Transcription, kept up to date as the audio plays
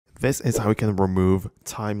This is how you can remove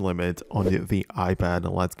time limit on the iPad.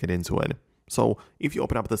 Let's get into it. So if you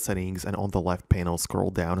open up the settings and on the left panel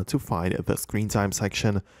scroll down to find the screen time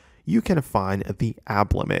section, you can find the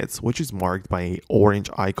app limits, which is marked by an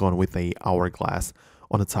orange icon with a hourglass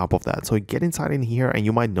on the top of that. So get inside in here and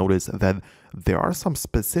you might notice that there are some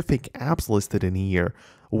specific apps listed in here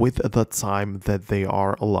with the time that they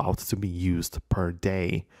are allowed to be used per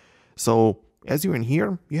day. So as you're in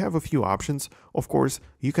here, you have a few options. Of course,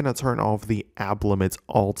 you can turn off the app limits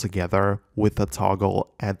altogether with the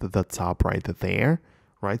toggle at the top right there,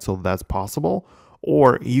 right? So that's possible.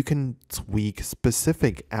 Or you can tweak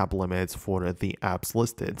specific app limits for the apps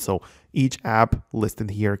listed. So each app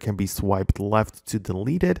listed here can be swiped left to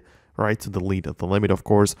delete it, right? To delete the limit, of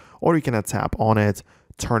course. Or you can tap on it,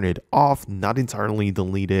 turn it off, not entirely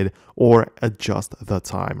delete it, or adjust the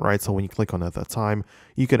time, right? So when you click on the time,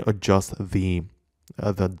 you can adjust the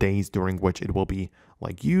days during which it will be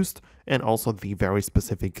used, and also the very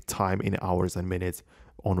specific time in hours and minutes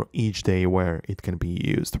on each day where it can be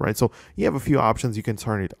used, right? So you have a few options. You can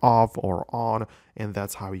turn it off or on, and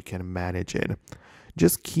that's how you can manage it.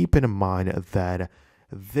 Just keep in mind that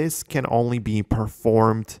this can only be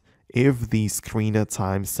performed if the screen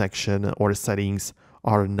time section or settings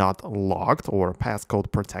are not locked or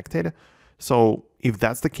passcode protected. So if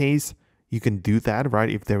that's the case, you can do that, right?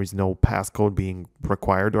 If there is no passcode being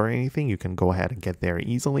required or anything, you can go ahead and get there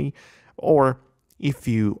easily. Or if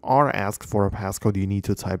you are asked for a passcode, you need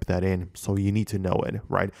to type that in. So you need to know it,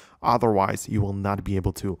 right? Otherwise, you will not be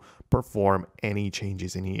able to perform any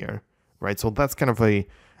changes in here, right? So that's kind of a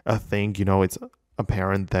thing, it's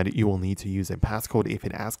apparent that you will need to use a passcode if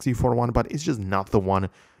it asks you for one, but it's just not the one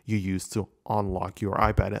you use to unlock your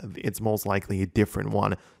iPad. It's most likely a different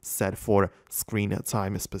one set for screen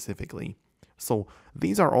time specifically. So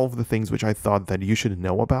these are all of the things which I thought that you should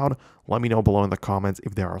know about. Let me know below in the comments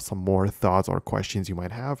if there are some more thoughts or questions you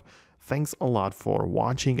might have. Thanks a lot for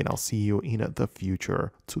watching, and I'll see you in the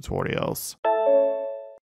future tutorials.